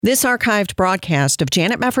This archived broadcast of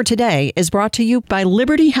Janet Mefford Today is brought to you by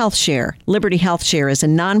Liberty HealthShare. Liberty HealthShare is a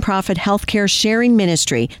nonprofit healthcare sharing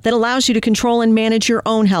ministry that allows you to control and manage your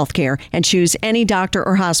own healthcare and choose any doctor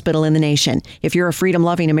or hospital in the nation. If you're a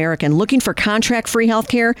freedom-loving American looking for contract-free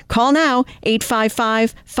healthcare, call now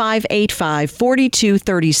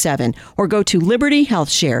 855-585-4237 or go to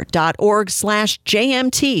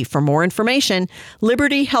libertyhealthshare.org/JMT for more information.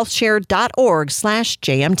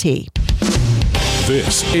 libertyhealthshare.org/JMT.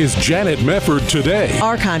 This is Janet Mefford Today.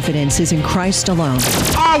 Our confidence is in Christ alone.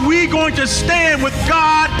 Are we going to stand with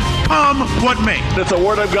God come what may? If the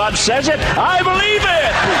Word of God says it, I believe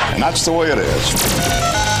it. And that's the way it is.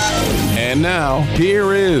 And now,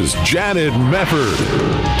 here is Janet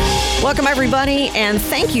Mefford. Welcome, everybody, and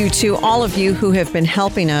thank you to all of you who have been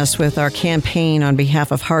helping us with our campaign on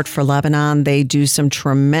behalf of Heart for Lebanon. They do some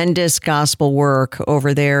tremendous gospel work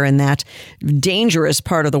over there in that dangerous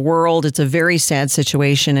part of the world. It's a very sad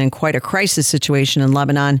situation and quite a crisis situation in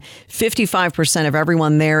Lebanon. 55% of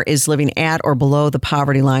everyone there is living at or below the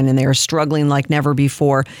poverty line, and they are struggling like never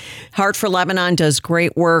before. Heart for Lebanon does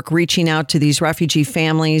great work reaching out to these refugee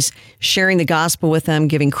families, sharing the gospel with them,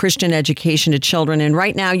 giving Christian education to children. And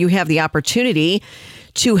right now you have the opportunity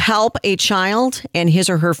to help a child and his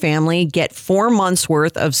or her family get 4 months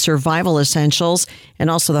worth of survival essentials and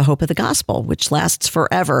also the hope of the gospel, which lasts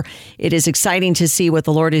forever. It is exciting to see what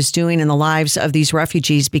the Lord is doing in the lives of these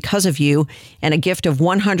refugees because of you, and a gift of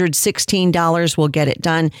 $116 will get it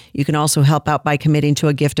done. You can also help out by committing to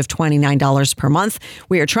a gift of $29 per month.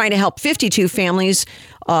 We are trying to help 52 families.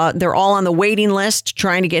 They're all on the waiting list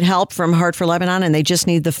trying to get help from Heart for Lebanon, and they just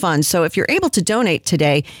need the funds. So if you're able to donate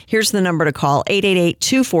today, here's the number to call,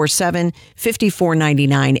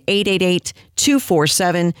 888-247-5499,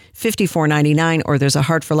 888-247-5499, or there's a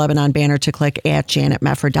Heart for Lebanon banner to click at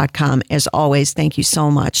janetmefford.com. As always, thank you so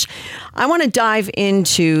much. I want to dive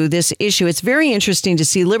into this issue. It's very interesting to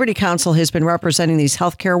see Liberty Counsel has been representing these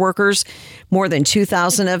healthcare workers, more than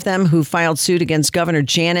 2,000 of them who filed suit against Governor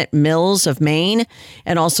Janet Mills of Maine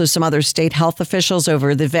and also some other state health officials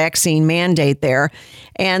over the vaccine mandate there.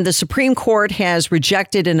 And the Supreme Court has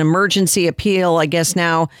rejected an emergency appeal. I guess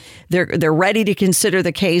now they're ready to consider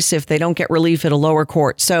the case if they don't get relief at a lower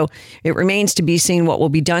court. So it remains to be seen what will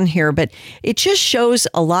be done here. But it just shows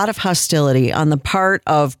a lot of hostility on the part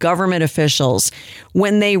of government officials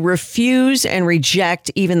when they refuse and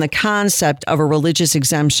reject even the concept of a religious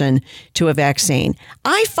exemption to a vaccine.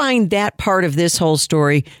 I find that part of this whole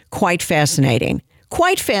story quite fascinating.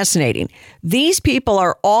 Quite fascinating. These people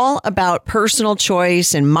are all about personal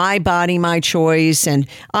choice and my body, my choice, and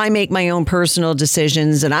I make my own personal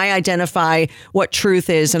decisions and I identify what truth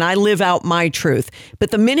is and I live out my truth.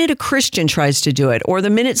 But the minute a Christian tries to do it, or the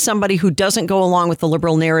minute somebody who doesn't go along with the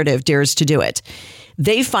liberal narrative dares to do it,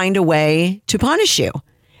 they find a way to punish you.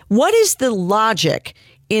 What is the logic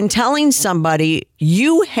in telling somebody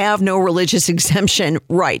you have no religious exemption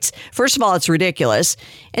rights? First of all, it's ridiculous.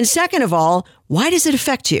 And second of all, why does it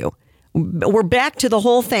affect you? We're back to the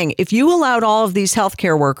whole thing. If you allowed all of these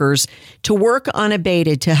healthcare workers to work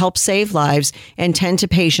unabated to help save lives and tend to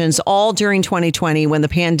patients all during 2020 when the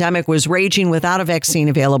pandemic was raging without a vaccine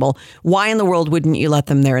available, why in the world wouldn't you let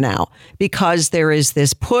them there now? Because there is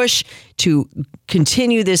this push to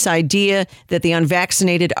continue this idea that the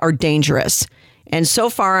unvaccinated are dangerous. And so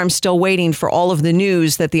far, I'm still waiting for all of the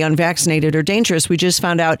news that the unvaccinated are dangerous. We just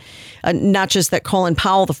found out not just that Colin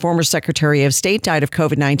Powell, the former Secretary of State, died of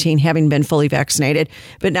COVID-19, having been fully vaccinated,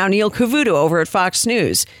 but now Neil Cavuto over at Fox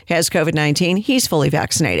News has COVID-19. He's fully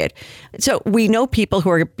vaccinated. So we know people who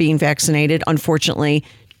are being vaccinated, unfortunately,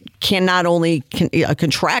 can not only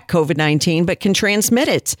contract COVID-19, but can transmit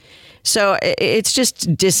it. So it's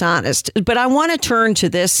just dishonest. But I want to turn to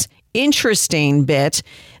this interesting bit.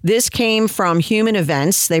 This came from Human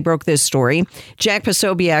Events. They broke this story. Jack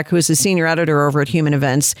Posobiec, who is the senior editor over at Human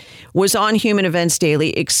Events, was on Human Events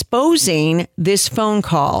Daily exposing this phone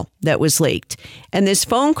call that was leaked. And this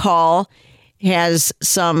phone call has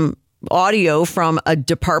some audio from a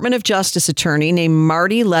Department of Justice attorney named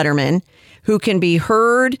Marty Letterman, who can be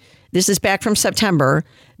heard. This is back from September.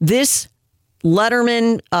 This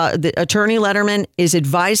Letterman, the attorney Letterman, is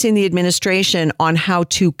advising the administration on how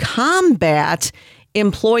to combat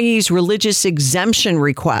employees' religious exemption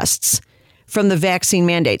requests from the vaccine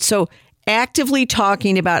mandate. So actively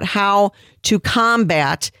talking about how to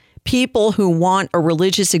combat people who want a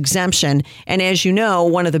religious exemption. And as you know,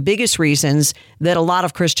 one of the biggest reasons that a lot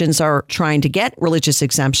of Christians are trying to get religious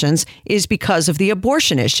exemptions is because of the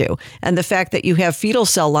abortion issue and the fact that you have fetal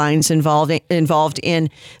cell lines involved in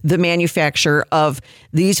the manufacture of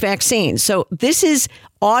these vaccines. So this is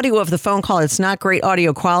audio of the phone call. It's not great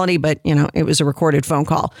audio quality, but, it was a recorded phone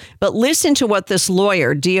call. But listen to what this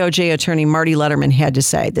lawyer, DOJ attorney Marty Letterman, had to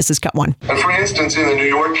say. This is cut one. And for instance, in the New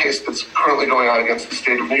York case that's currently going on against the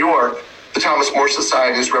state of New York, the Thomas More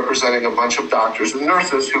Society is representing a bunch of doctors and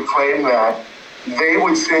nurses who claim that they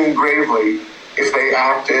would sin gravely if they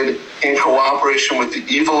acted in cooperation with the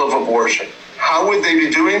evil of abortion. How would they be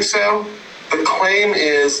doing so? The claim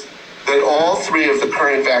is that all three of the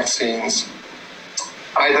current vaccines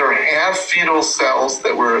either have fetal cells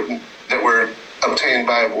that were obtained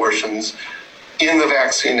by abortions in the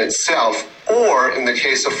vaccine itself, or in the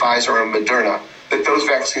case of Pfizer and Moderna, that those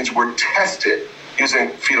vaccines were tested using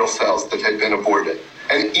fetal cells that had been aborted.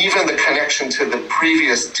 And even the connection to the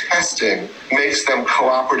previous testing makes them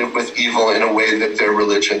cooperative with evil in a way that their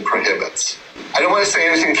religion prohibits. I don't want to say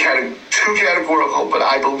anything too categorical, but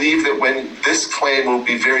I believe that when this claim will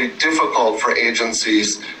be very difficult for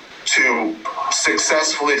agencies to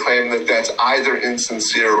successfully claim that that's either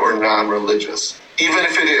insincere or non-religious. Even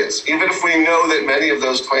if it is, even if we know that many of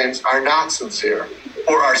those claims are not sincere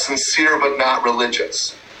or are sincere but not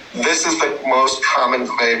religious. This is the most common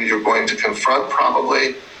claim you're going to confront probably,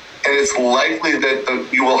 and it's likely that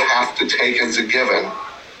you will have to take as a given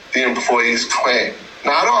the employee's claim.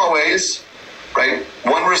 Not always, right?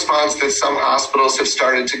 One response that some hospitals have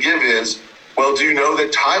started to give is, well, do you know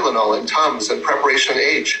that Tylenol and Tums and Preparation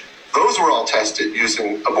H, those were all tested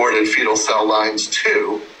using aborted fetal cell lines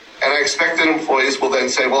too? And I expect that employees will then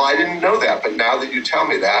say, well, I didn't know that, but now that you tell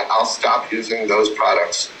me that, I'll stop using those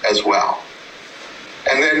products as well.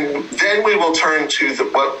 And then we will turn to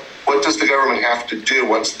what does the government have to do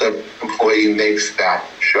once the employee makes that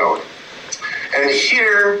showing? And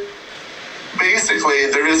here, basically,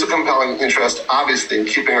 there is a compelling interest, obviously, in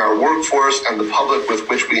keeping our workforce and the public with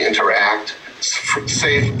which we interact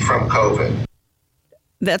safe from COVID.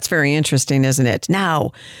 That's very interesting, isn't it?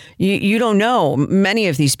 Now, you don't know. Many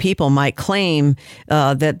of these people might claim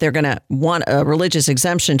that they're going to want a religious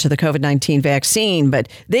exemption to the COVID-19 vaccine, but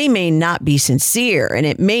they may not be sincere, and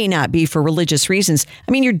it may not be for religious reasons.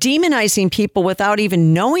 I mean, you're demonizing people without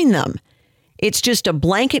even knowing them. It's just a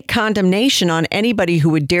blanket condemnation on anybody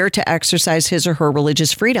who would dare to exercise his or her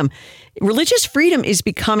religious freedom. Religious freedom is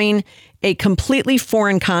becoming a completely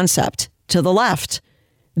foreign concept to the left.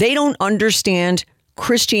 They don't understand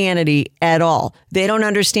Christianity at all. They don't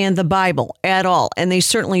understand the Bible at all. And they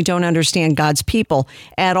certainly don't understand God's people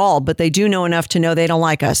at all. But they do know enough to know they don't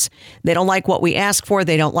like us. They don't like what we ask for.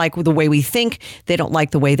 They don't like the way we think. They don't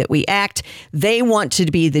like the way that we act. They want to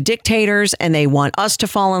be the dictators, and they want us to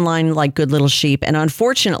fall in line like good little sheep. And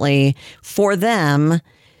unfortunately for them,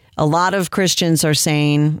 a lot of Christians are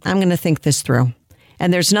saying, I'm going to think this through.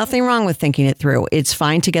 And there's nothing wrong with thinking it through. It's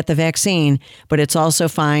fine to get the vaccine, but it's also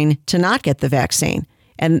fine to not get the vaccine.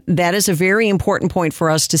 And that is a very important point for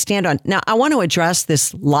us to stand on. Now, I want to address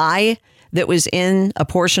this lie that was in a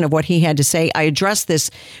portion of what he had to say. I addressed this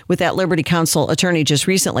with that Liberty Counsel attorney just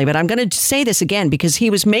recently, but I'm going to say this again because he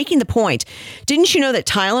was making the point. Didn't you know that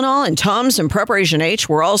Tylenol and Tums and Preparation H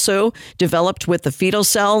were also developed with the fetal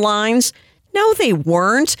cell lines? No, they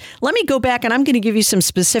weren't. Let me go back, and I'm going to give you some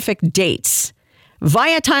specific dates.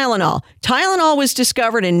 Via Tylenol. Tylenol was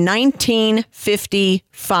discovered in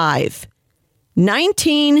 1955.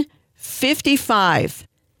 1955.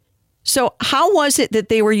 So how was it that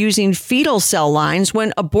they were using fetal cell lines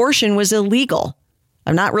when abortion was illegal?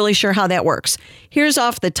 I'm not really sure how that works. Here's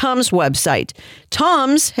off the Tums website.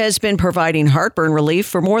 Tums has been providing heartburn relief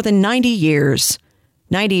for more than 90 years.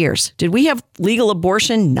 90 years. Did we have legal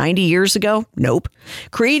abortion 90 years ago? Nope.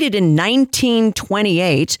 Created in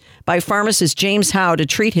 1928 by pharmacist James Howe to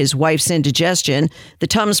treat his wife's indigestion, the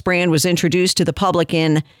Tums brand was introduced to the public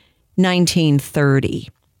in 1930.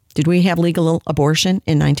 Did we have legal abortion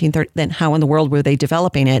in 1930? Then how in the world were they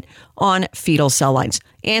developing it on fetal cell lines?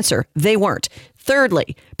 Answer, they weren't.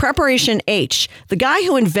 Thirdly, Preparation H. The guy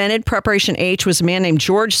who invented Preparation H was a man named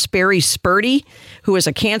George Sperry Spurdy, who was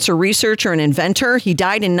a cancer researcher and inventor. He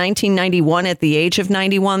died in 1991 at the age of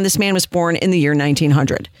 91. This man was born in the year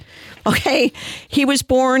 1900. Okay, he was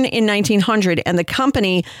born in 1900, and the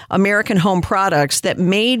company American Home Products that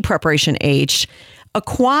made Preparation H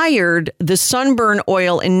acquired the sunburn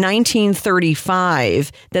oil in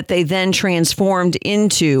 1935 that they then transformed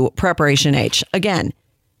into Preparation H. Again,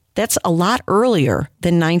 that's a lot earlier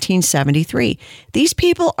than 1973. These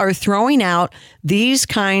people are throwing out these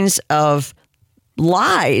kinds of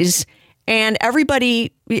lies, and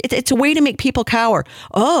everybody, it's a way to make people cower.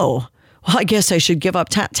 Oh, well, I guess I should give up.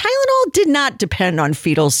 Tylenol did not depend on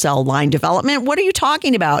fetal cell line development. What are you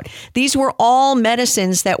talking about? These were all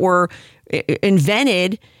medicines that were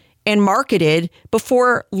invented and marketed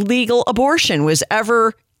before legal abortion was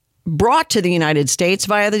ever brought to the United States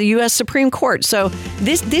via the U.S. Supreme Court. So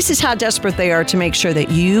this is how desperate they are to make sure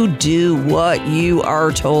that you do what you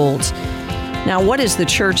are told. Now, what is the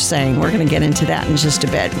church saying? We're going to get into that in just a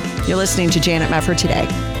bit. You're listening to Janet Mefford Today.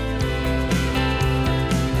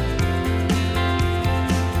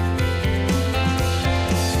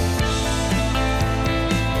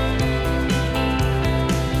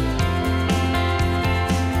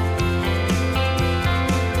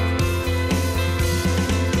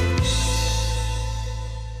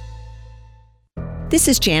 This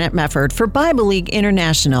is Janet Mefford for Bible League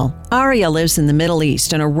International. Aria lives in the Middle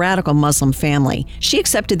East in a radical Muslim family. She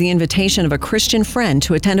accepted the invitation of a Christian friend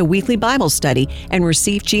to attend a weekly Bible study and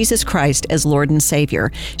receive Jesus Christ as Lord and Savior.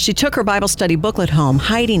 She took her Bible study booklet home,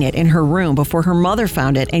 hiding it in her room before her mother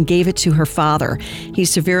found it and gave it to her father. He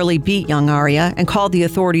severely beat young Aria and called the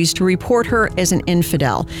authorities to report her as an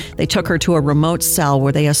infidel. They took her to a remote cell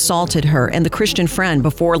where they assaulted her and the Christian friend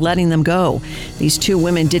before letting them go. These two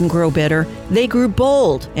women didn't grow bitter. They grew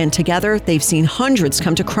bold, and together they've seen hundreds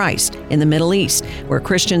come to Christ in the Middle East, where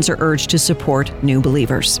Christians are urged to support new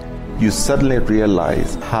believers. You suddenly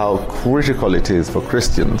realize how critical it is for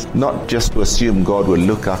Christians not just to assume God will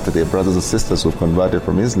look after their brothers and sisters who've converted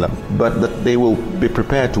from Islam, but that they will be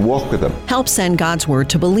prepared to walk with them. Help send God's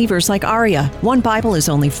Word to believers like Aria. One Bible is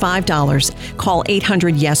only $5. Call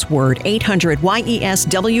 800-YES-WORD,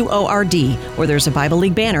 800-YESWORD, or there's a Bible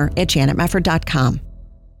League banner at janetmefford.com.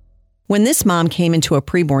 When this mom came into a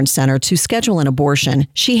preborn center to schedule an abortion,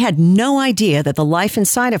 she had no idea that the life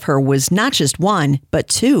inside of her was not just one, but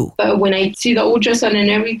two. When I see the ultrasound and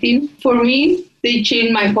everything, for me, they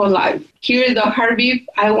changed my whole life. Hear the heartbeat,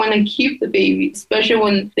 I want to keep the baby, especially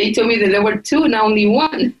when they told me that there were two and only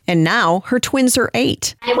one. And now her twins are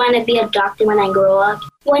 8. I want to be a doctor when I grow up.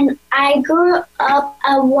 When I grow up,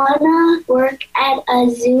 I want to work at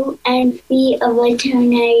a zoo and be a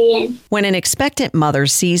veterinarian. When an expectant mother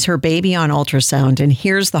sees her baby on ultrasound and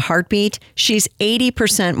hears the heartbeat, she's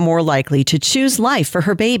 80% more likely to choose life for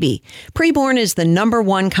her baby. Preborn is the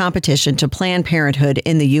 #1 competition to Planned Parenthood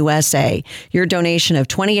in the USA. Your donation of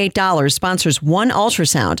 $28 sponsors one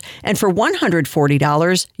ultrasound, and for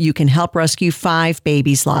 $140, you can help rescue 5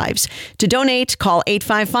 babies' lives. To donate, call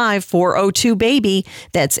 855-402-BABY.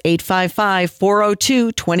 That's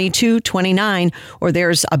 855-402-2229, or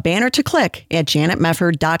there's a banner to click at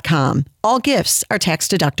janetmefford.com. All gifts are tax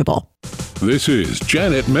deductible. This is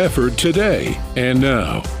Janet Mefford Today. And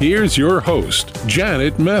now, here's your host,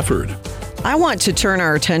 Janet Mefford. I want to turn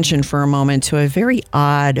our attention for a moment to a very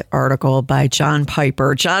odd article by John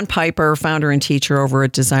Piper. John Piper, founder and teacher over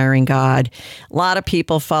at Desiring God. A lot of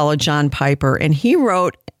people follow John Piper, and he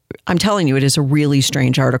wrote, I'm telling you, it is a really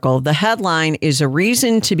strange article. The headline is "A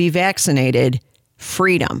Reason to be Vaccinated,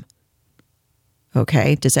 Freedom."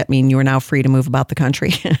 Okay, does that mean you are now free to move about the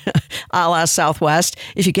country? A la Southwest.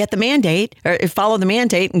 If you get the mandate, or follow the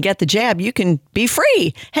mandate and get the jab, you can be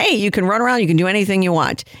free. Hey, you can run around, you can do anything you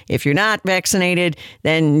want. If you're not vaccinated,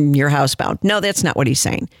 then you're housebound. No, that's not what he's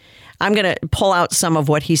saying. I'm going to pull out some of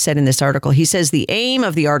what he said in this article. He says the aim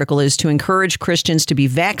of the article is to encourage Christians to be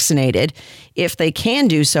vaccinated if they can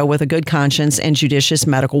do so with a good conscience and judicious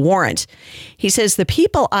medical warrant. He says the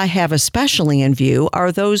people I have especially in view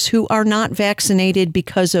are those who are not vaccinated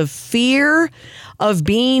because of fear of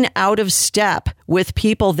being out of step with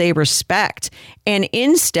people they respect and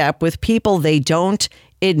in step with people they don't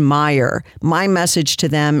admire. My message to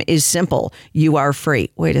them is simple. You are free.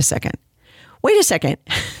 Wait a second.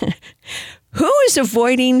 Who is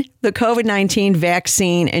avoiding the COVID-19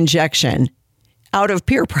 vaccine injection out of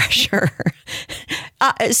peer pressure?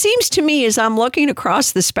 It seems to me, as I'm looking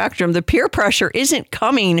across the spectrum, the peer pressure isn't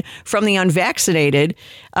coming from the unvaccinated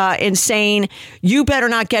and saying, you better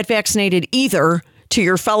not get vaccinated either, to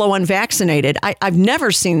your fellow unvaccinated. I've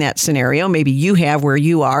never seen that scenario. Maybe you have where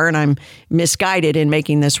you are, and I'm misguided in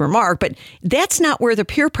making this remark, but that's not where the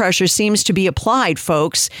peer pressure seems to be applied,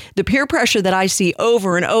 folks. The peer pressure that I see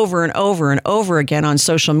over and over and over and over again on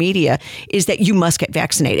social media is that you must get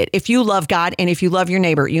vaccinated. If you love God and if you love your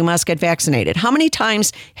neighbor, you must get vaccinated. How many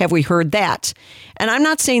times have we heard that? And I'm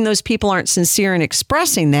not saying those people aren't sincere in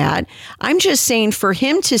expressing that. I'm just saying for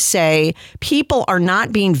him to say people are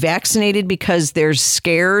not being vaccinated because there's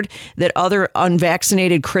scared that other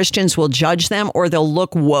unvaccinated Christians will judge them or they'll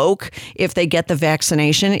look woke if they get the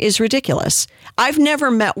vaccination is ridiculous. I've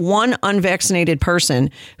never met one unvaccinated person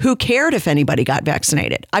who cared if anybody got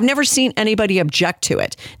vaccinated. I've never seen anybody object to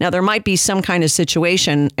it. Now, there might be some kind of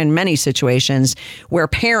situation, in many situations, where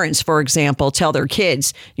parents, for example, tell their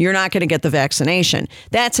kids, you're not going to get the vaccination.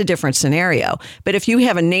 That's a different scenario. But if you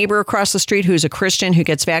have a neighbor across the street who's a Christian who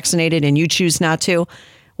gets vaccinated and you choose not to,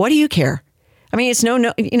 what do you care? I mean, it's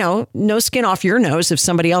no skin off your nose if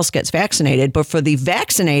somebody else gets vaccinated. But for the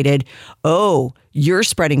vaccinated, you're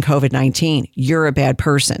spreading COVID-19. You're a bad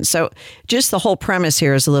person. So just the whole premise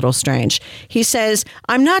here is a little strange. He says,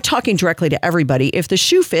 I'm not talking directly to everybody. If the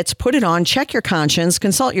shoe fits, put it on, check your conscience,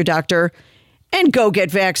 consult your doctor, and go get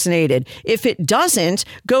vaccinated. If it doesn't,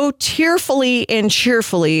 go tearfully and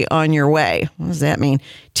cheerfully on your way. What does that mean?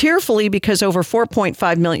 Tearfully because over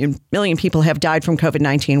 4.5 million people have died from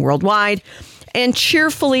COVID-19 worldwide. And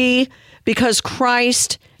cheerfully because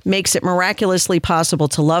Christ makes it miraculously possible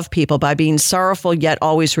to love people by being sorrowful yet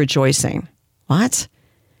always rejoicing. What?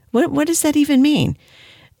 What does that even mean?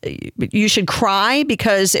 You should cry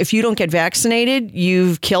because if you don't get vaccinated,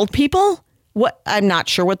 you've killed people? What? I'm not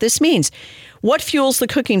sure what this means. What fuels the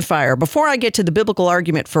cooking fire? Before I get to the biblical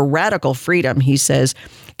argument for radical freedom, he says,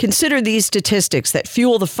 consider these statistics that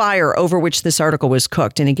fuel the fire over which this article was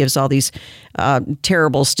cooked. And he gives all these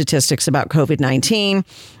terrible statistics about COVID-19.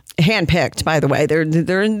 Handpicked, by the way.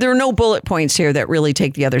 There are no bullet points here that really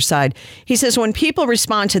take the other side. He says, when people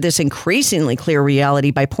respond to this increasingly clear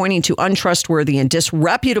reality by pointing to untrustworthy and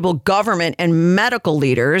disreputable government and medical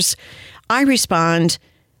leaders, I respond,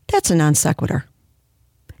 that's a non sequitur.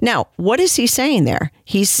 Now, what is he saying there?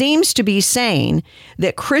 He seems to be saying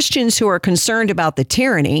that Christians who are concerned about the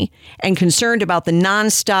tyranny and concerned about the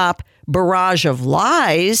nonstop barrage of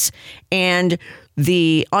lies and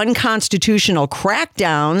the unconstitutional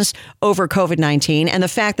crackdowns over COVID-19 and the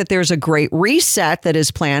fact that there's a great reset that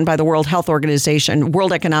is planned by the World Health Organization,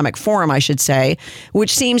 World Economic Forum, I should say,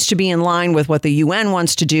 which seems to be in line with what the UN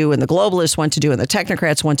wants to do and the globalists want to do and the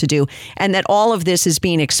technocrats want to do, and that all of this is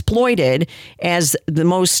being exploited as the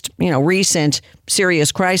most, recent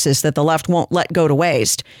serious crisis that the left won't let go to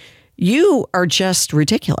waste. You are just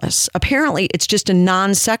ridiculous. Apparently, it's just a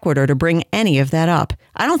non sequitur to bring any of that up.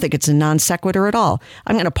 I don't think it's a non sequitur at all.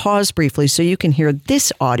 I'm going to pause briefly so you can hear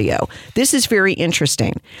this audio. This is very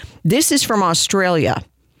interesting. This is from Australia.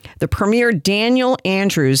 The Premier Daniel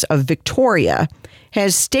Andrews of Victoria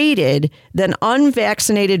has stated that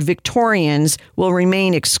unvaccinated Victorians will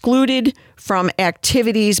remain excluded from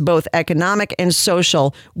activities, both economic and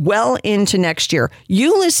social, well into next year.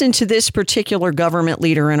 You listen to this particular government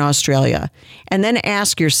leader in Australia and then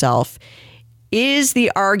ask yourself, is the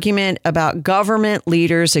argument about government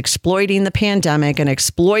leaders exploiting the pandemic and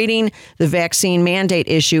exploiting the vaccine mandate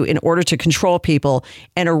issue in order to control people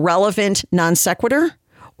an irrelevant non sequitur,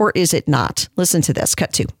 or is it not? Listen to this.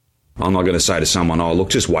 Cut 2. I'm not going to say to someone, look,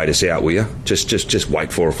 just wait us out, will you? Just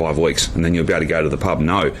wait 4 or 5 weeks and then you'll be able to go to the pub.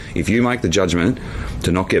 No, if you make the judgment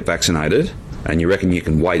to not get vaccinated and you reckon you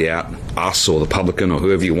can wait out us or the publican or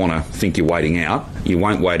whoever you want to think you're waiting out, you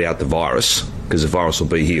won't wait out the virus because the virus will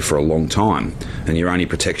be here for a long time and your only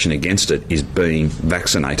protection against it is being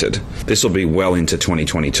vaccinated. This will be well into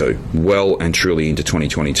 2022, well and truly into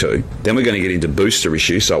 2022. Then we're going to get into booster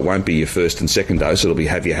issue, so it won't be your first and second dose. It'll be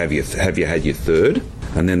have you had your third?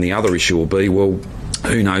 And then the other issue will be, well,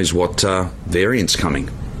 who knows what variant's coming?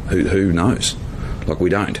 Who knows? We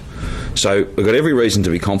don't. So we've got every reason to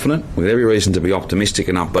be confident. We've got every reason to be optimistic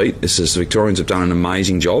and upbeat. The Victorians have done an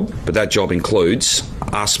amazing job, but that job includes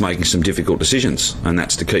us making some difficult decisions, and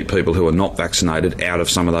that's to keep people who are not vaccinated out of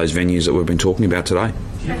some of those venues that we've been talking about today.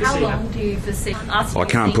 How long do you foresee? I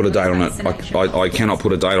can't put a date on it. I cannot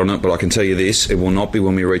put a date on it, but I can tell you this, it will not be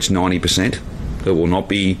when we reach 90%. It will not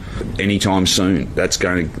be any time soon. That's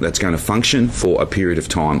going to function for a period of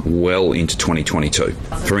time well into 2022.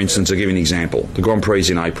 For instance, I'll give you an example. The Grand Prix is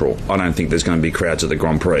in April. I don't think there's going to be crowds at the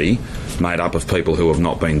Grand Prix made up of people who have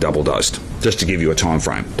not been double dosed. Just to give you a time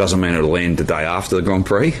frame. Doesn't mean it'll end the day after the Grand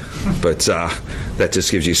Prix, but that just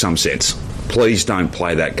gives you some sense. Please don't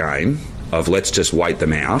play that game of let's just wait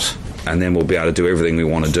them out and then we'll be able to do everything we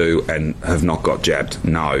want to do and have not got jabbed.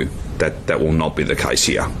 No, that will not be the case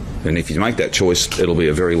here. And if you make that choice, it'll be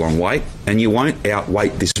a very long wait, and you won't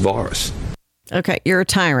outwait this virus. Okay, you're a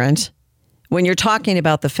tyrant. when you're talking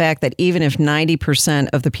about the fact that even if 90%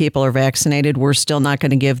 of the people are vaccinated, we're still not going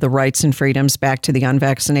to give the rights and freedoms back to the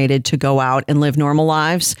unvaccinated to go out and live normal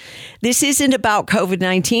lives. This isn't about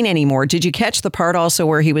COVID-19 anymore. Did you catch the part also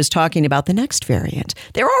where he was talking about the next variant?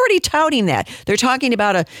 They're already touting that. They're talking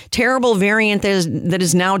about a terrible variant that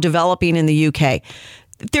is now developing in the UK.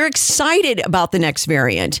 They're excited about the next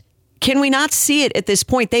variant. Can we not see it at this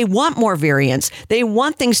point? They want more variants. They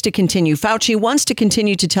want things to continue. Fauci wants to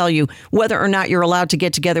continue to tell you whether or not you're allowed to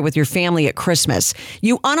get together with your family at Christmas.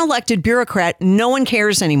 You unelected bureaucrat, no one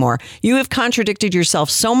cares anymore. You have contradicted yourself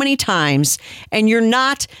so many times, and you're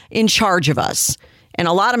not in charge of us. And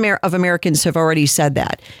a lot of Americans have already said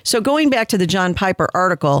that. So going back to the John Piper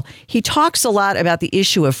article, he talks a lot about the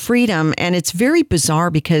issue of freedom. And it's very bizarre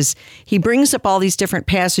because he brings up all these different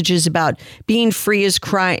passages about being free as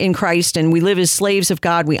in Christ. And we live as slaves of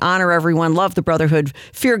God. We honor everyone, love the brotherhood,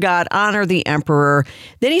 fear God, honor the emperor.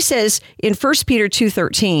 Then he says in 1 Peter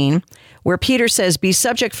 2:13, where Peter says, be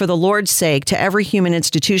subject for the Lord's sake to every human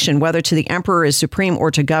institution, whether to the emperor as supreme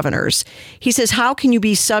or to governors. He says, how can you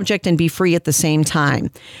be subject and be free at the same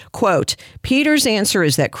time? Quote, Peter's answer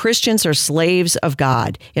is that Christians are slaves of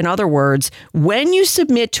God. In other words, when you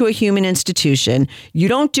submit to a human institution, you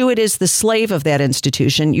don't do it as the slave of that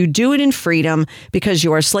institution. You do it in freedom because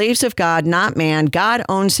you are slaves of God, not man. God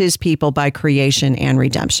owns his people by creation and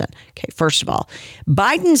redemption. Okay, first of all,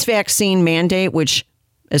 Biden's vaccine mandate, which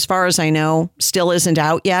as far as I know, still isn't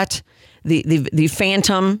out yet. The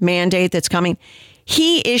phantom mandate that's coming.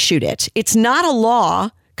 He issued it. It's not a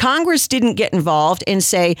law. Congress didn't get involved and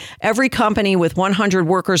say every company with 100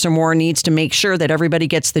 workers or more needs to make sure that everybody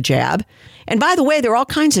gets the jab. And by the way, there are all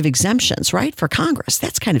kinds of exemptions, right, for Congress.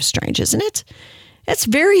 That's kind of strange, isn't it? That's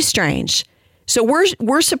very strange. So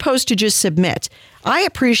we're supposed to just submit. I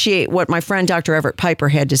appreciate what my friend Dr. Everett Piper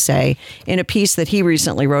had to say in a piece that he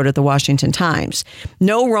recently wrote at the Washington Times.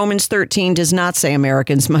 No, Romans 13 does not say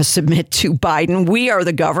Americans must submit to Biden. We are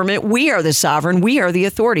the government. We are the sovereign. We are the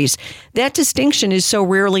authorities. That distinction is so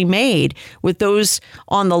rarely made with those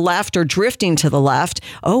on the left or drifting to the left.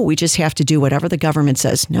 Oh, we just have to do whatever the government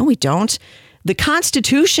says. No, we don't. The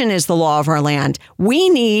Constitution is the law of our land. We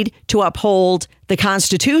need to uphold the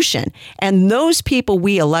Constitution. And those people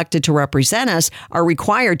we elected to represent us are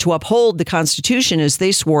required to uphold the Constitution as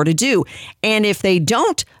they swore to do. And if they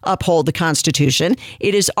don't uphold the Constitution,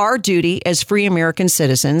 it is our duty as free American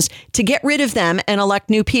citizens to get rid of them and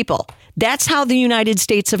elect new people. That's how the United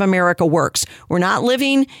States of America works. We're not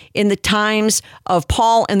living in the times of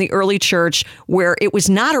Paul and the early church where it was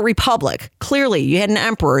not a republic. Clearly, you had an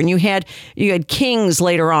emperor and you had kings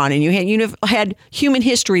later on, and you had human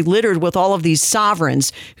history littered with all of these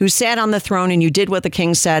sovereigns who sat on the throne, and you did what the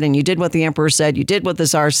king said, and you did what the emperor said, you did what the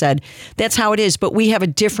czar said. That's how it is. But we have a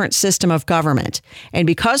different system of government. And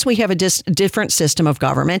because we have a different system of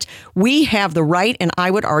government, we have the right, and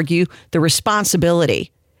I would argue the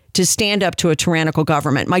responsibility to stand up to a tyrannical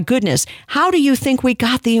government. My goodness, how do you think we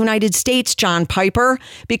got the United States, John Piper?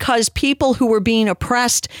 Because people who were being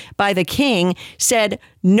oppressed by the king said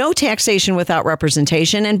no taxation without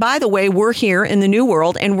representation. And by the way, we're here in the new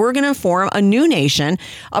world and we're going to form a new nation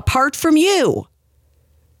apart from you.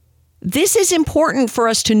 This is important for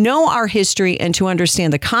us to know our history and to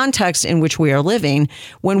understand the context in which we are living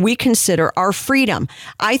when we consider our freedom.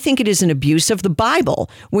 I think it is an abuse of the Bible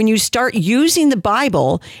when you start using the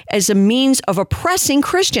Bible as a means of oppressing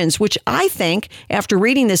Christians, which I think, after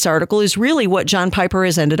reading this article, is really what John Piper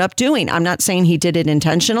has ended up doing. I'm not saying he did it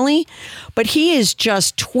intentionally, but he is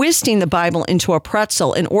just twisting the Bible into a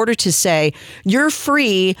pretzel in order to say, you're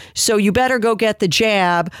free, so you better go get the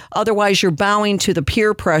jab. Otherwise, you're bowing to the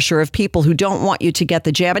peer pressure of people who don't want you to get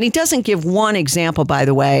the jab. And he doesn't give one example, by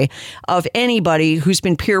the way, of anybody who's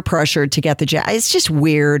been peer pressured to get the jab. It's just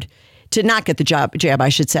weird to not get the jab, I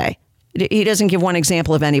should say. He doesn't give one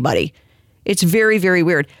example of anybody. It's very, very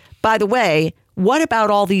weird. By the way, what about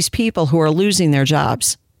all these people who are losing their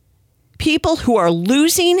jobs? People who are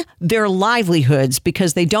losing their livelihoods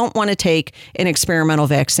because they don't want to take an experimental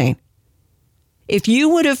vaccine. If you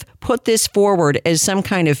would have put this forward as some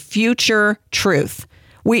kind of future truth,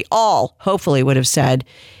 we all hopefully would have said,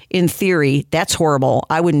 in theory, that's horrible.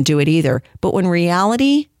 I wouldn't do it either. But when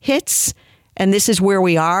reality hits, and this is where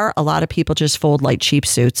we are, a lot of people just fold like cheap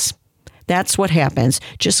suits. That's what happens.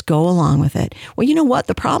 Just go along with it. Well, you know what?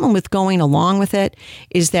 The problem with going along with it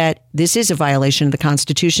is that this is a violation of the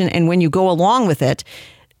Constitution. And when you go along with it,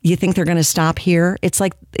 you think they're going to stop here? It's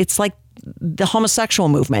like the homosexual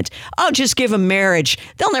movement. Oh, just give them marriage.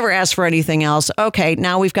 They'll never ask for anything else. Okay,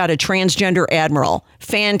 now we've got a transgender admiral.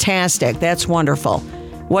 Fantastic. That's wonderful.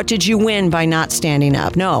 What did you win by not standing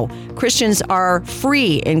up? No, Christians are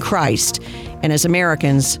free in Christ. And as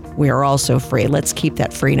Americans, we are also free. Let's keep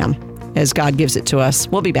that freedom as God gives it to us.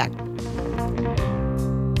 We'll be back.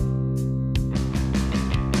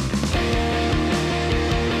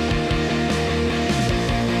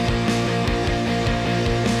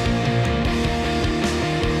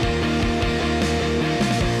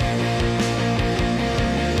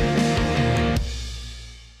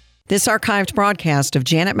 This archived broadcast of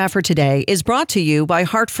Janet Mefford Today is brought to you by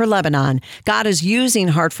Heart for Lebanon. God is using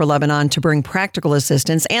Heart for Lebanon to bring practical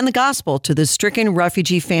assistance and the gospel to the stricken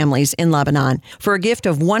refugee families in Lebanon. For a gift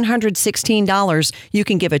of $116, you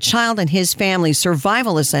can give a child and his family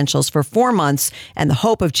survival essentials for 4 months and the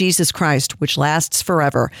hope of Jesus Christ, which lasts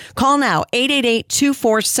forever. Call now,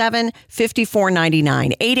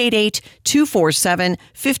 888-247-5499,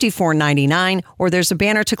 888-247-5499, or there's a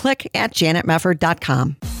banner to click at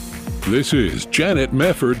janetmefford.com. This is Janet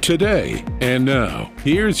Mefford Today. And now,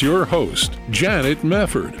 here's your host, Janet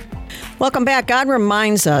Mefford. Welcome back. God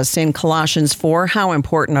reminds us in Colossians 4 how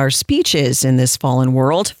important our speech is in this fallen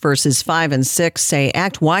world. Verses 5 and 6 say,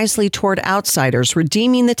 act wisely toward outsiders,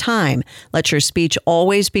 redeeming the time. Let your speech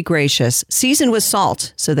always be gracious, seasoned with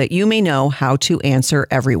salt, so that you may know how to answer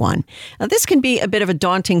everyone. Now, this can be a bit of a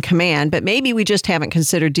daunting command, but maybe we just haven't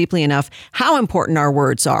considered deeply enough how important our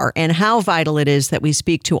words are and how vital it is that we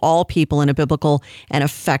speak to all people in a biblical and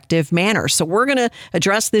effective manner. So we're going to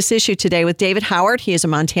address this issue today with David Howard. He is a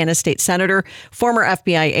Montana State Senator, former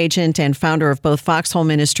FBI agent, and founder of both Foxhole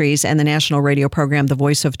Ministries and the national radio program The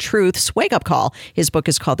Voice of Truth's Wake Up Call. His book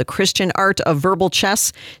is called The Christian Art of Verbal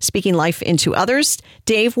Chess, Speaking Life into Others.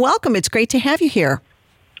 Dave, welcome. It's great to have you here.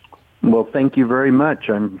 Well, thank you very much.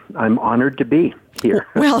 I'm honored to be here.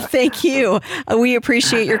 Well, thank you. We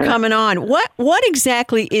appreciate your coming on. What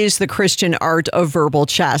exactly is the Christian art of verbal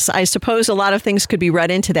chess? I suppose a lot of things could be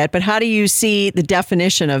read into that, but how do you see the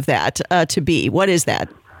definition of that to be? What is that?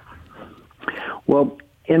 Well,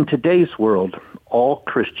 in today's world, all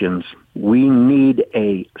Christians, we need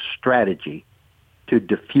a strategy to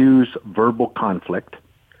diffuse verbal conflict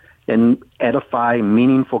and edify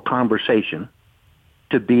meaningful conversation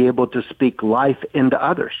to be able to speak life into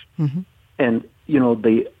others. Mm-hmm. And,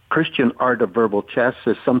 the Christian art of verbal chess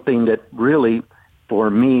is something that really, for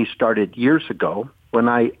me, started years ago when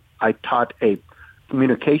I taught a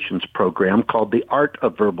communications program called The Art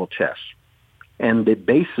of Verbal Chess. And the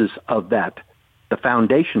basis of that, the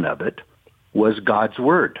foundation of it, was God's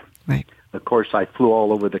Word. Right. Of course, I flew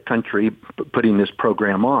all over the country putting this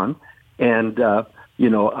program on. And,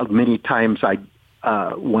 many times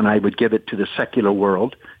when I would give it to the secular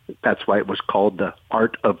world, that's why it was called The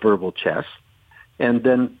Art of Verbal Chess. And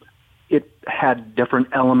then it had different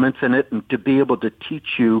elements in it, and to be able to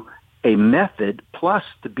teach you a method, plus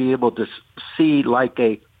to be able to see like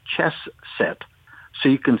a chess set, so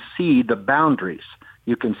you can see the boundaries.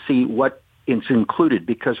 You can see what is included,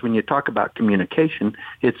 because when you talk about communication,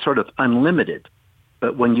 it's sort of unlimited.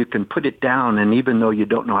 But when you can put it down, and even though you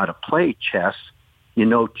don't know how to play chess,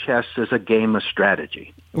 chess is a game of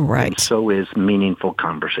strategy. Right. And so is meaningful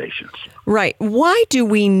conversations. Right. Why do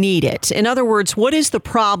we need it? In other words, what is the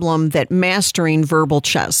problem that mastering verbal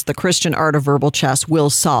chess, the Christian art of verbal chess, will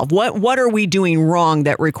solve? What are we doing wrong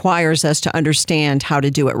that requires us to understand how to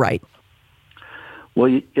do it right?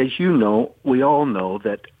 Well, as you know, we all know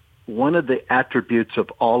that one of the attributes of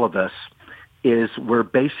all of us is we're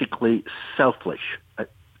basically selfish.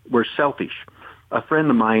 We're selfish. A friend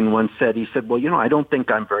of mine once said, he said, well, I don't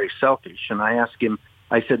think I'm very selfish. And I asked him,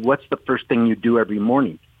 I said, what's the first thing you do every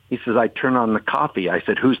morning? He says, I turn on the coffee. I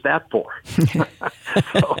said, who's that for?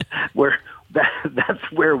 So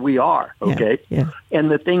that's where we are, okay? Yeah.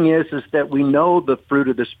 And the thing is that we know the fruit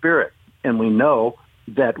of the Spirit, and we know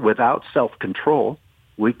that without self-control,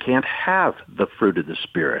 we can't have the fruit of the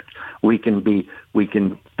Spirit. We can be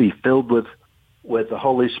filled with the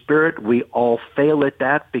Holy Spirit. We all fail at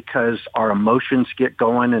that because our emotions get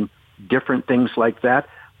going and different things like that.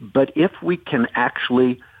 But if we can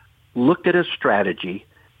actually look at a strategy,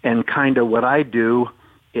 and kind of what I do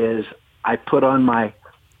is I put on my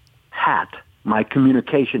hat, my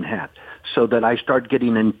communication hat, so that I start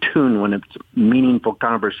getting in tune when it's meaningful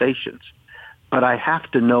conversations. But I have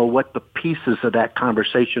to know what the pieces of that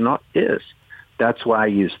conversation is. That's why I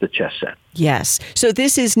use the chess set. Yes. So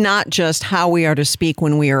this is not just how we are to speak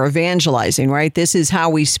when we are evangelizing, right? This is how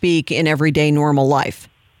we speak in everyday normal life.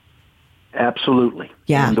 Absolutely.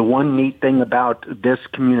 Yeah. And the one neat thing about this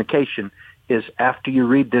communication is after you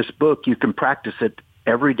read this book, you can practice it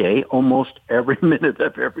every day, almost every minute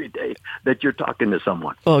of every day that you're talking to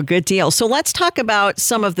someone. Well, good deal. So let's talk about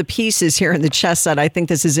some of the pieces here in the chess set. I think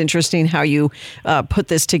this is interesting how you put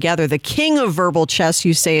this together. The king of verbal chess,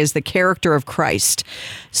 you say, is the character of Christ.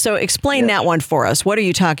 So explain that one for us. What are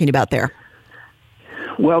you talking about there?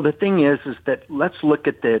 Well, the thing is that let's look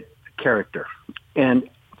at the character. And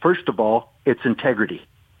first of all, it's integrity.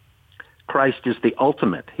 Christ is the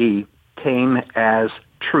ultimate. He came as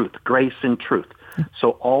truth, grace and truth.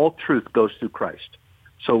 So all truth goes through Christ.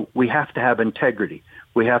 So we have to have integrity.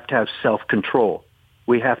 We have to have self-control.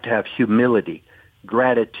 We have to have humility,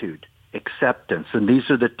 gratitude, acceptance. And these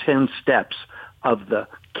are the 10 steps of the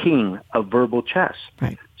king of verbal chess.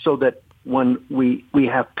 Right. So that when we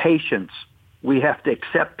have patience, we have to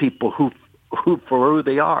accept people who for who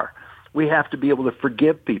they are. We have to be able to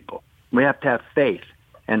forgive people. We have to have faith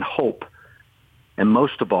and hope. And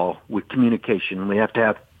most of all, with communication, we have to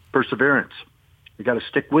have perseverance. We got to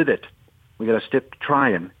stick with it. We got to stick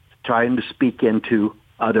trying to speak into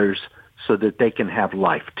others so that they can have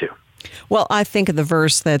life too. Well, I think of the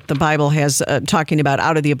verse that the Bible has talking about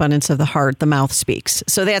out of the abundance of the heart, the mouth speaks.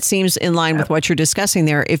 So that seems in line with what you're discussing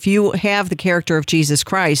there. If you have the character of Jesus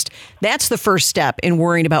Christ, that's the first step in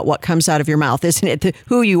worrying about what comes out of your mouth, isn't it?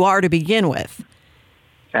 Who you are to begin with.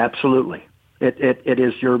 Absolutely. It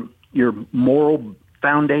is your moral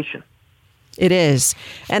foundation. It is.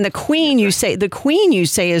 And the queen, you say,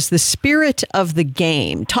 is the spirit of the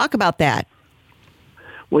game. Talk about that.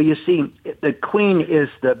 Well, you see, the queen is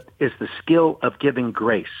the skill of giving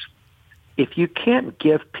grace. If you can't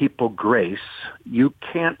give people grace, you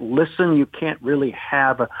can't listen, you can't really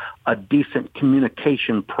have a decent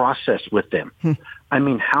communication process with them. I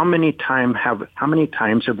mean, how many times have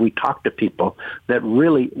we talked to people that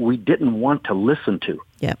really we didn't want to listen to?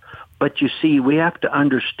 Yeah. But you see, we have to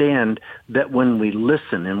understand that when we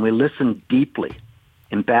listen, and we listen deeply,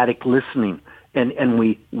 emphatic listening, and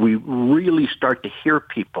we really start to hear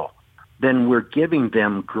people, then we're giving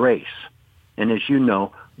them grace. And as you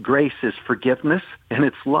know, grace is forgiveness and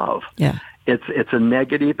it's love. Yeah. It's a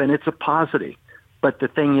negative and it's a positive. But the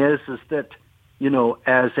thing is that, you know,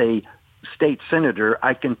 as a state senator,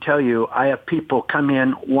 I can tell you I have people come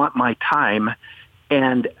in, want my time,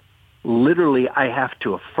 and literally I have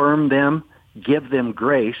to affirm them, give them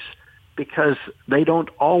grace, because they don't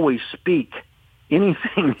always speak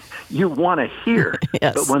anything you want to hear.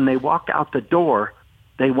 Yes. But when they walk out the door,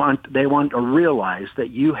 they want to realize that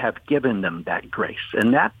you have given them that grace.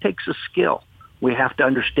 And that takes a skill. We have to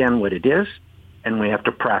understand what it is, and we have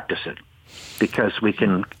to practice it, because we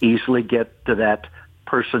can easily get to that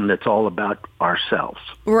person that's all about ourselves.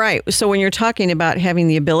 Right. So when you're talking about having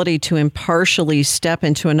the ability to impartially step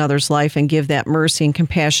into another's life and give that mercy and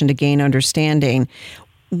compassion to gain understanding,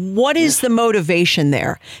 what is the motivation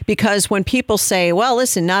there? Because when people say, well,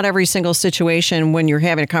 listen, not every single situation when you're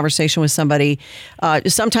having a conversation with somebody,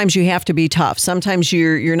 sometimes you have to be tough. Sometimes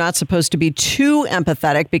you're not supposed to be too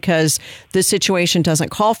empathetic because the situation doesn't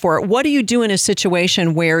call for it. What do you do in a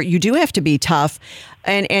situation where you do have to be tough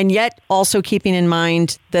and yet also keeping in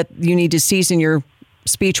mind that you need to season your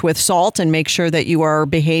speech with salt and make sure that you are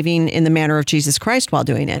behaving in the manner of Jesus Christ while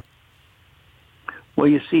doing it? Well,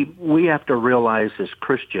 you see, we have to realize as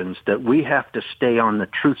Christians that we have to stay on the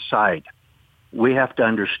truth side. We have to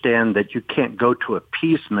understand that you can't go to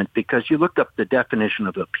appeasement, because you look up the definition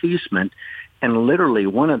of appeasement, and literally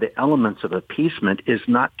one of the elements of appeasement is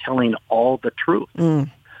not telling all the truth.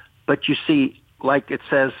 But you see, like it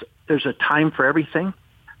says, there's a time for everything.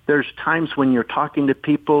 There's times when you're talking to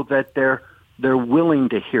people that they're willing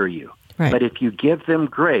to hear you. Right. But if you give them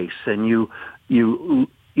grace and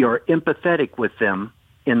you're empathetic with them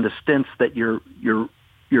in the sense that you're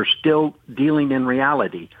still dealing in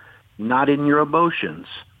reality, not in your emotions,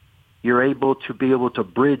 you're able to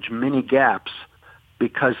bridge many gaps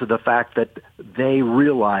because of the fact that they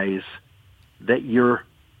realize that you're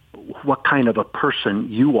what kind of a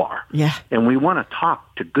person you are. Yeah. And we want to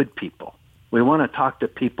talk to good people. We want to talk to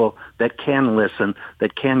people that can listen,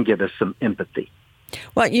 that can give us some empathy.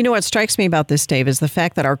 Well, you know what strikes me about this, Dave, is the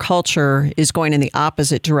fact that our culture is going in the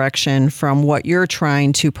opposite direction from what you're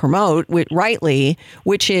trying to promote, rightly,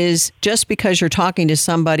 which is just because you're talking to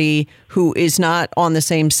somebody who is not on the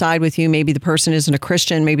same side with you, maybe the person isn't a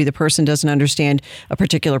Christian, maybe the person doesn't understand a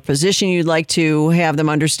particular position you'd like to have them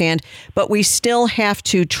understand, but we still have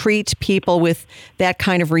to treat people with that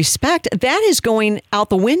kind of respect. That is going out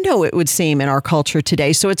the window, it would seem, in our culture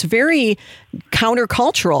today. So it's very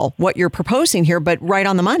countercultural what you're proposing here, but right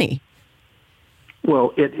on the money.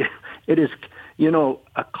 Well, it is, you know,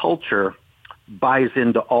 a culture buys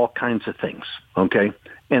into all kinds of things, okay?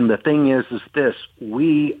 And the thing is this,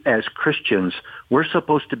 we as Christians, we're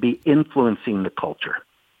supposed to be influencing the culture.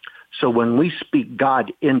 So when we speak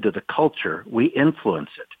God into the culture, we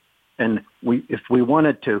influence it. And if we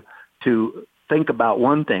wanted to think about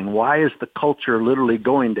one thing, why is the culture literally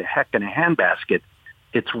going to heck in a handbasket?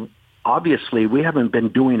 It's obviously we haven't been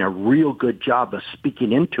doing a real good job of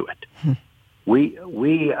speaking into it. We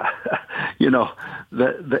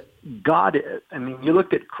the God, I mean, you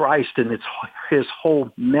look at Christ and it's his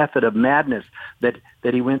whole method of madness that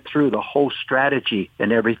he went through, the whole strategy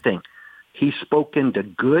and everything. He spoke into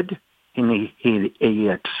good and he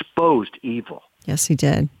exposed evil. Yes, he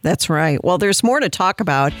did. That's right. Well, there's more to talk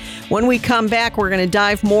about. When we come back, we're going to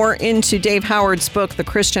dive more into Dave Howard's book, The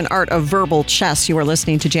Christian Art of Verbal Chess. You are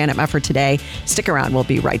listening to Janet Mefford today. Stick around. We'll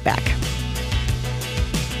be right back.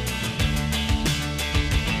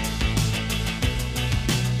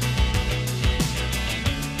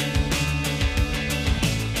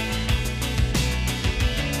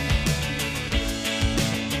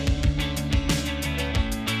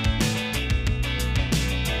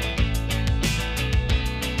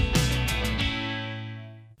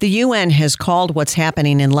 The UN has called what's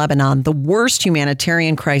happening in Lebanon the worst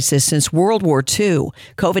humanitarian crisis since World War II.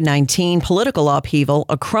 COVID-19, political upheaval,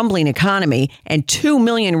 a crumbling economy, and 2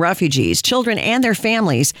 million refugees, children and their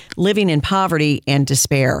families, living in poverty and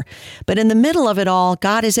despair. But in the middle of it all,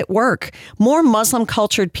 God is at work. More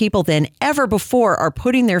Muslim-cultured people than ever before are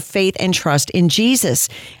putting their faith and trust in Jesus.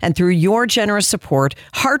 And through your generous support,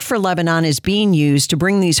 Heart for Lebanon is being used to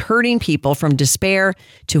bring these hurting people from despair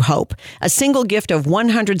to hope. A single gift of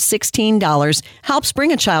 $116 helps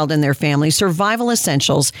bring a child and their family survival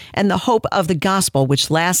essentials and the hope of the gospel, which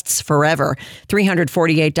lasts forever.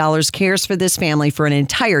 $348 cares for this family for an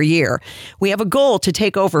entire year. We have a goal to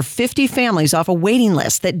take over 50 families off a waiting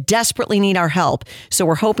list that desperately need our help. So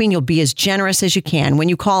we're hoping you'll be as generous as you can when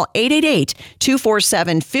you call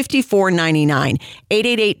 888-247-5499,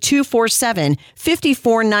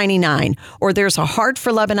 888-247-5499, or there's a Heart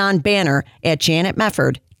for Lebanon banner at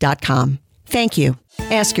janetmefford.com. Thank you.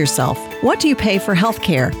 Ask yourself, what do you pay for health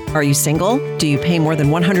care? Are you single? Do you pay more than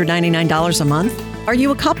 $199 a month? Are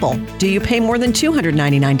you a couple? Do you pay more than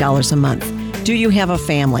 $299 a month? Do you have a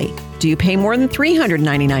family? Do you pay more than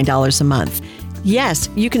 $399 a month? Yes,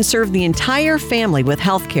 you can serve the entire family with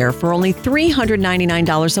health care for only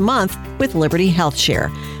 $399 a month with Liberty Health Share.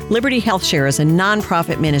 Liberty Health Share is a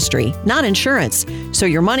nonprofit ministry, not insurance, so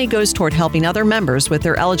your money goes toward helping other members with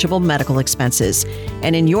their eligible medical expenses.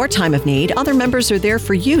 And in your time of need, other members are there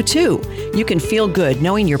for you, too. You can feel good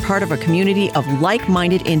knowing you're part of a community of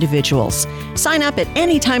like-minded individuals. Sign up at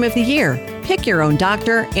any time of the year. Pick your own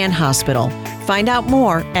doctor and hospital. Find out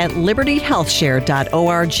more at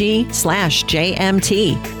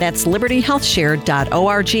libertyhealthshare.org/JMT. That's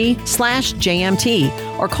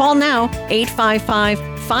libertyhealthshare.org/JMT. Or call now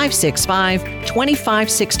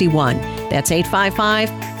 855-565-2561. That's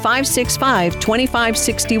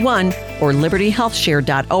 855-565-2561 or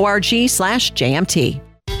libertyhealthshare.org/JMT.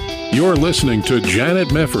 You're listening to Janet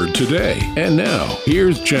Mefford today. And now,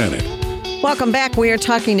 here's Janet. Welcome back. We are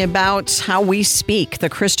talking about how we speak. The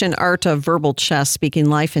Christian Art of Verbal Chess, Speaking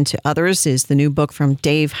Life into Others, is the new book from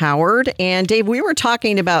Dave Howard. And Dave, we were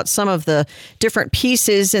talking about some of the different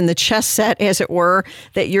pieces in the chess set, as it were,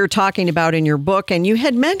 that you're talking about in your book. And you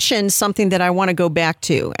had mentioned something that I want to go back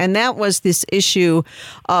to, and that was this issue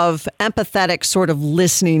of empathetic sort of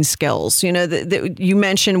listening skills. You know, you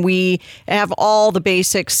mentioned we have all the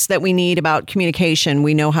basics that we need about communication.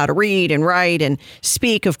 We know how to read and write and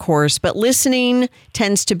speak, of course, but listening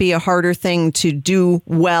tends to be a harder thing to do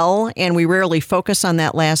well, and we rarely focus on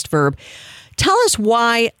that last verb. Tell us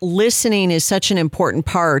why listening is such an important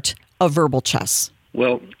part of verbal chess.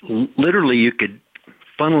 Well, literally, you could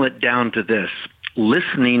funnel it down to this.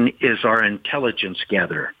 Listening is our intelligence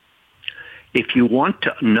gatherer. If you want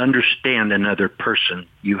to understand another person,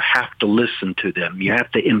 you have to listen to them. You have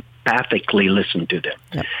to empathically listen to them.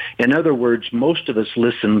 Yep. In other words, most of us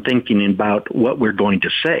listen thinking about what we're going to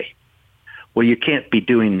say. Well, you can't be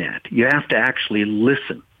doing that. You have to actually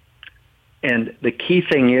listen. And the key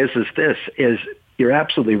thing is this, you're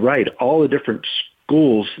absolutely right. All the different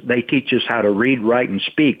schools, they teach us how to read, write, and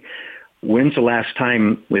speak. When's the last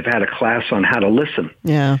time we've had a class on how to listen?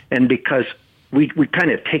 Yeah. And because we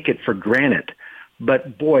kind of take it for granted.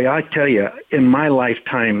 But boy, I tell you, in my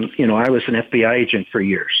lifetime, I was an FBI agent for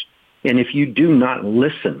years. And if you do not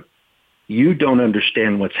listen, you don't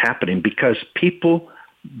understand what's happening, because people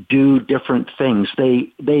do different things.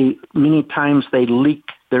 They many times they leak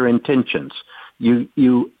their intentions.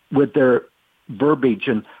 You with their verbiage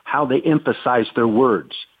and how they emphasize their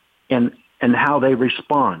words. And and how they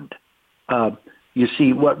respond. You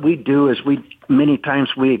see, what we do is many times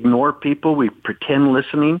we ignore people, we pretend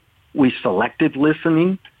listening, we selective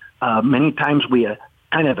listening. Many times we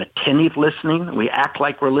kind of attentive listening. We act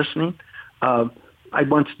like we're listening. I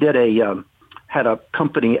once had a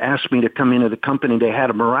company ask me to come into the company. They had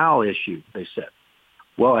a morale issue, they said.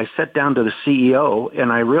 Well, I sat down to the CEO,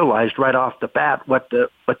 and I realized right off the bat what the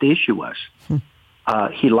issue was.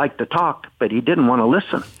 He liked to talk, but he didn't want to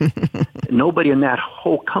listen. Nobody in that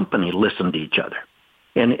whole company listened to each other.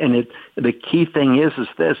 And the key thing is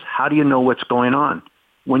this: how do you know what's going on?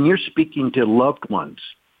 When you're speaking to loved ones,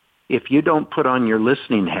 if you don't put on your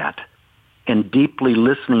listening hat and deeply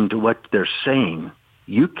listening to what they're saying,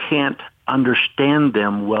 you can't understand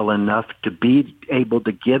them well enough to be able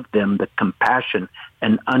to give them the compassion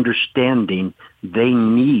and understanding they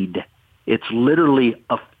need. It's literally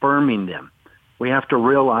affirming them. We have to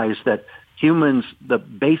realize that humans, the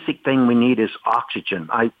basic thing we need is oxygen.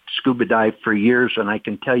 I scuba dived for years, and I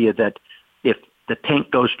can tell you that if the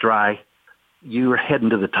tank goes dry, you're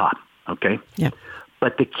heading to the top, okay? Yeah.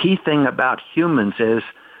 But the key thing about humans is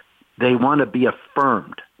they want to be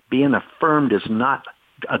affirmed. Being affirmed is not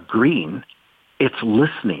agreeing. It's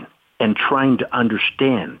listening and trying to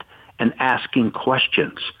understand and asking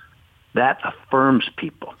questions. That affirms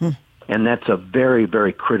people. And that's a very,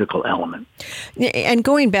 very critical element. And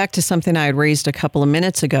going back to something I had raised a couple of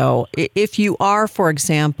minutes ago, if you are, for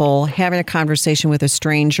example, having a conversation with a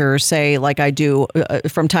stranger, say like I do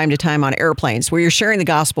from time to time on airplanes, where you're sharing the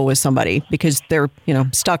gospel with somebody because they're,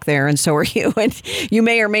 stuck there and so are you, and you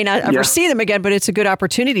may or may not ever see them again, but it's a good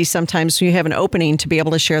opportunity sometimes so you have an opening to be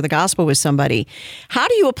able to share the gospel with somebody. How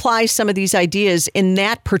do you apply some of these ideas in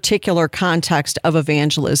that particular context of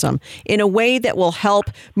evangelism in a way that will help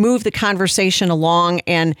move the conversation along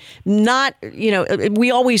and not, we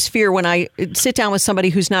always fear when I sit down with somebody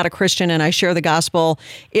who's not a Christian and I share the gospel,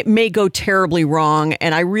 it may go terribly wrong.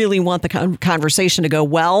 And I really want the conversation to go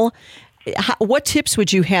well. What tips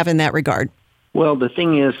would you have in that regard? Well, the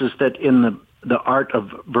thing is that in the art of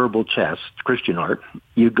verbal chess, Christian art,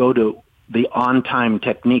 you go to the on-time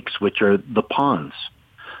techniques, which are the pawns.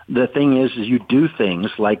 The thing is you do things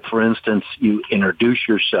like, for instance, you introduce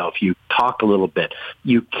yourself, you talk a little bit,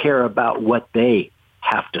 you care about what they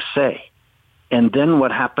have to say. And then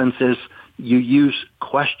what happens is you use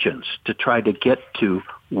questions to try to get to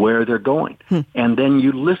where they're going. And then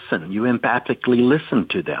you listen, you empathically listen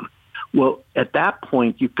to them. Well, at that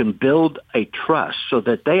point, you can build a trust so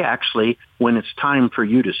that they actually, when it's time for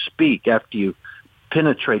you to speak, after you've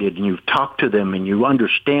penetrated and you've talked to them and you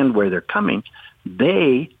understand where they're coming,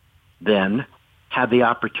 they then have the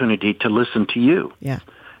opportunity to listen to you. Yeah.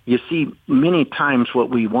 You see, many times what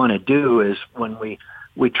we want to do is when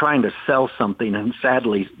we're trying to sell something, and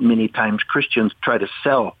sadly, many times Christians try to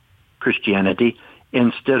sell Christianity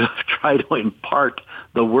instead of try to impart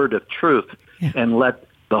the word of truth and let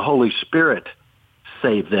the Holy Spirit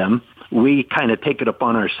save them. We kind of take it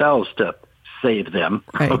upon ourselves to save them.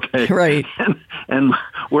 Right. Okay. Right. And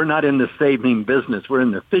we're not in the saving business. We're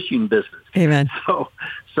in the fishing business. Amen.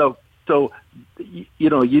 So you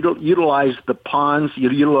utilize the pawns. You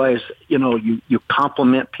utilize, you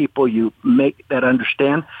compliment people. You make that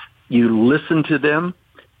understand. You listen to them,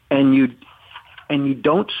 and you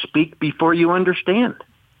don't speak before you understand.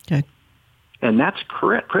 Okay. And that's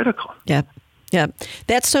critical. Yep. Yeah,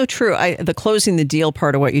 that's so true. The closing the deal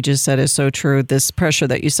part of what you just said is so true. This pressure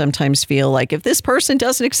that you sometimes feel like if this person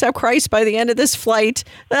doesn't accept Christ by the end of this flight,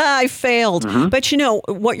 I failed. Mm-hmm.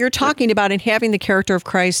 But what you're talking about and having the character of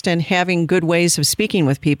Christ and having good ways of speaking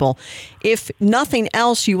with people, if nothing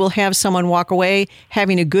else, you will have someone walk away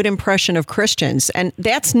having a good impression of Christians. And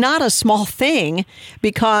that's not a small thing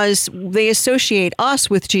because they associate us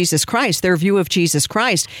with Jesus Christ, their view of Jesus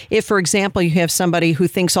Christ. If, for example, you have somebody who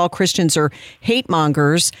thinks all Christians are hate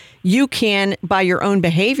mongers, you can, by your own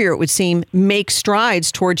behavior, it would seem, make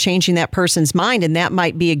strides toward changing that person's mind. And that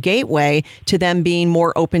might be a gateway to them being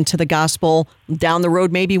more open to the gospel down the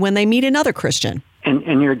road, maybe when they meet another Christian.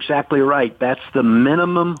 And you're exactly right. That's the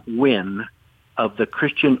minimum win of the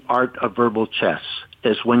Christian art of verbal chess,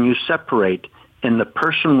 is when you separate and the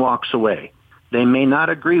person walks away. They may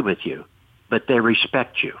not agree with you, but they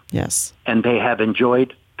respect you. Yes. And they have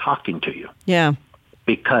enjoyed talking to you. Yeah.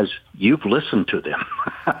 Because you've listened to them.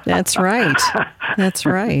 That's right. That's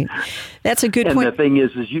right. That's a good point. And the thing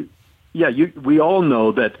is we all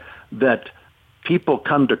know that people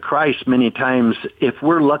come to Christ many times. If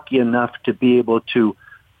we're lucky enough to be able to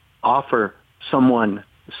offer someone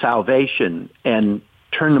salvation and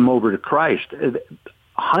turn them over to Christ,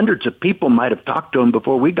 hundreds of people might have talked to him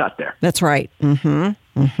before we got there. That's right. Mm-hmm.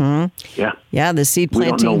 Yeah. Yeah, the seed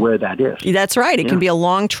planting. We don't know where that is. That's right. It can be a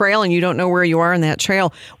long trail and you don't know where you are in that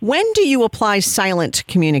trail. When do you apply silent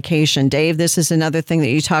communication, Dave? This is another thing that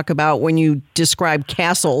you talk about when you describe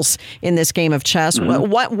castles in this game of chess.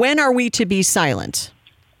 When are we to be silent?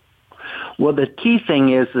 Well, the key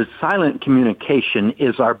thing is that silent communication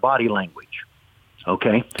is our body language.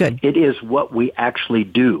 Okay? Good. It is what we actually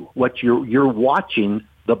do. What you're watching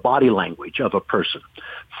the body language of a person.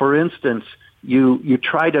 For instance, you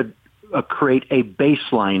try to create a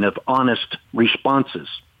baseline of honest responses.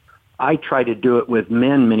 I try to do it with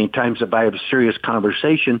men many times if I have a serious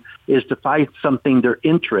conversation, is to find something they're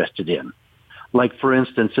interested in. Like, for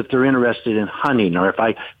instance, if they're interested in hunting, or if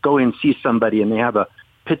I go and see somebody and they have a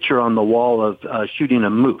picture on the wall of shooting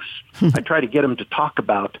a moose, I try to get them to talk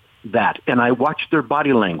about that. And I watch their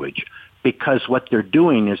body language, because what they're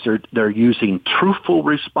doing is they're using truthful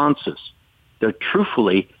responses. They're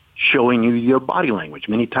truthfully showing you your body language.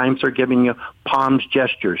 Many times they're giving you palms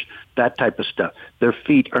gestures, that type of stuff. Their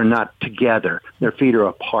feet are not together. Their feet are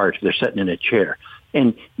apart. They're sitting in a chair.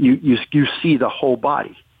 And you see the whole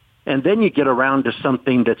body. And then you get around to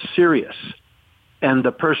something that's serious. And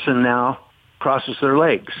the person now crosses their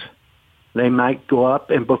legs. They might go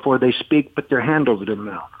up and before they speak, put their hand over their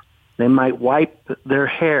mouth. They might wipe their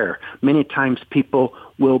hair. Many times people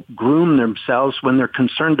will groom themselves when they're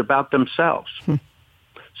concerned about themselves.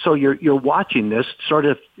 So you're watching this sort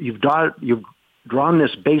of, you've drawn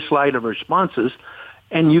this baseline of responses,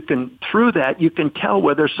 and through that you can tell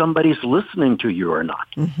whether somebody's listening to you or not.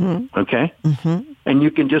 Okay? And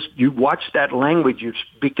you watch that language. You're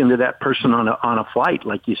speaking to that person on a flight,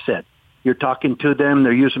 like you said. You're talking to them.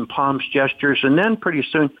 They're using palms gestures, and then pretty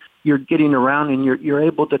soon you're getting around and you're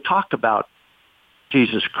able to talk about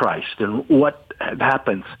Jesus Christ and what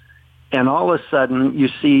happens. And all of a sudden you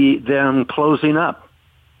see them closing up.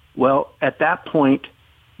 Well, at that point,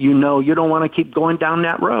 you don't want to keep going down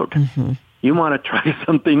that road. You want to try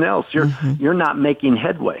something else. You're not making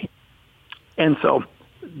headway. And so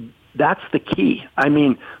that's the key. I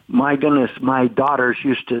mean, my goodness, my daughters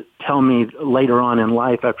used to tell me later on in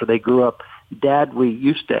life after they grew up, Dad, we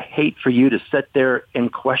used to hate for you to sit there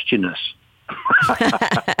and question us.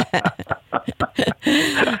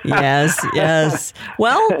 Yes.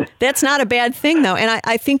 Well, that's not a bad thing, though. And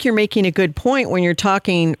I think you're making a good point when you're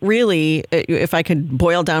talking, really, if I could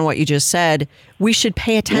boil down what you just said, we should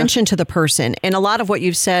pay attention to the person. And a lot of what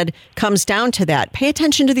you've said comes down to that. Pay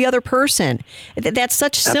attention to the other person. That's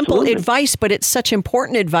such simple advice, but it's such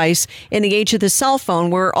important advice in the age of the cell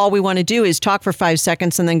phone, where all we want to do is talk for 5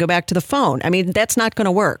 seconds and then go back to the phone. I mean, that's not going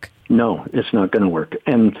to work. No, it's not going to work.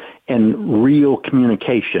 And real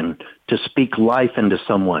communication, to speak life into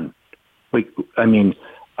someone.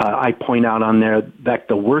 I point out on there that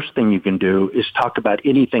the worst thing you can do is talk about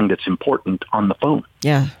anything that's important on the phone.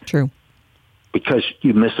 Yeah, true. Because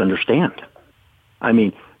you misunderstand. I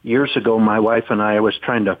mean, years ago, my wife and I was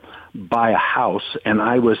trying to buy a house, and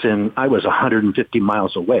I was 150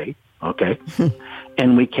 miles away, okay?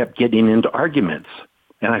 And we kept getting into arguments.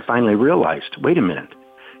 And I finally realized, wait a minute,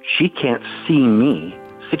 she can't see me.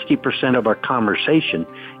 60% of our conversation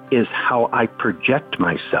is how I project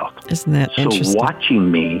myself. Isn't that interesting? So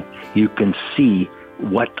watching me, you can see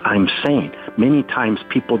what I'm saying. Many times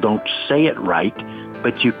people don't say it right,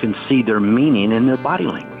 but you can see their meaning in their body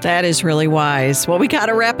language. That is really wise. Well, we got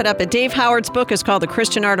to wrap it up. Dave Howard's book is called The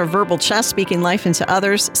Christian Art of Verbal Chess, Speaking Life into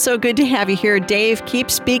Others. So good to have you here, Dave. Keep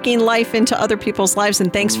speaking life into other people's lives,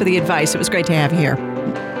 and thanks for the advice. It was great to have you here.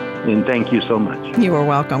 And thank you so much. You are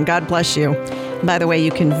welcome. God bless you. By the way,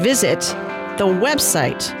 you can visit the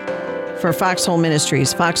website for Foxhole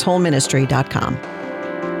Ministries, foxholeministry.com.